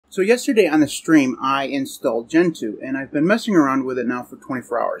So yesterday on the stream, I installed Gentoo, and I've been messing around with it now for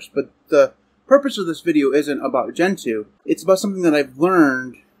 24 hours. But the purpose of this video isn't about Gentoo. It's about something that I've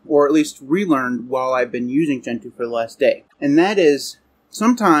learned, or at least relearned, while I've been using Gentoo for the last day. And that is,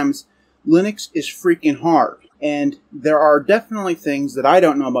 sometimes Linux is freaking hard. And there are definitely things that I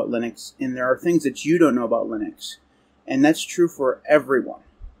don't know about Linux, and there are things that you don't know about Linux. And that's true for everyone.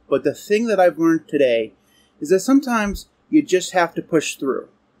 But the thing that I've learned today is that sometimes you just have to push through.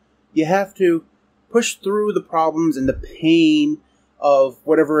 You have to push through the problems and the pain of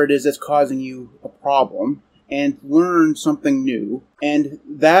whatever it is that's causing you a problem and learn something new. And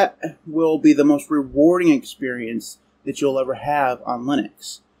that will be the most rewarding experience that you'll ever have on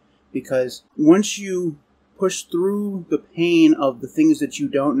Linux. Because once you push through the pain of the things that you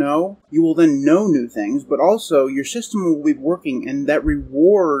don't know, you will then know new things, but also your system will be working, and that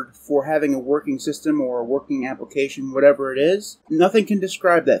reward for having a working system or a working application, whatever it is, nothing can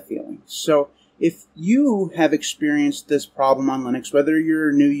describe that feeling. So if you have experienced this problem on Linux, whether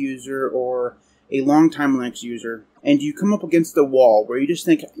you're a new user or a long-time Linux user, and you come up against a wall where you just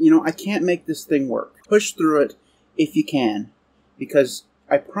think, I can't make this thing work, push through it if you can, because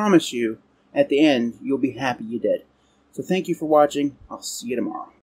I promise you, at the end, you'll be happy you did. So thank you for watching. I'll see you tomorrow.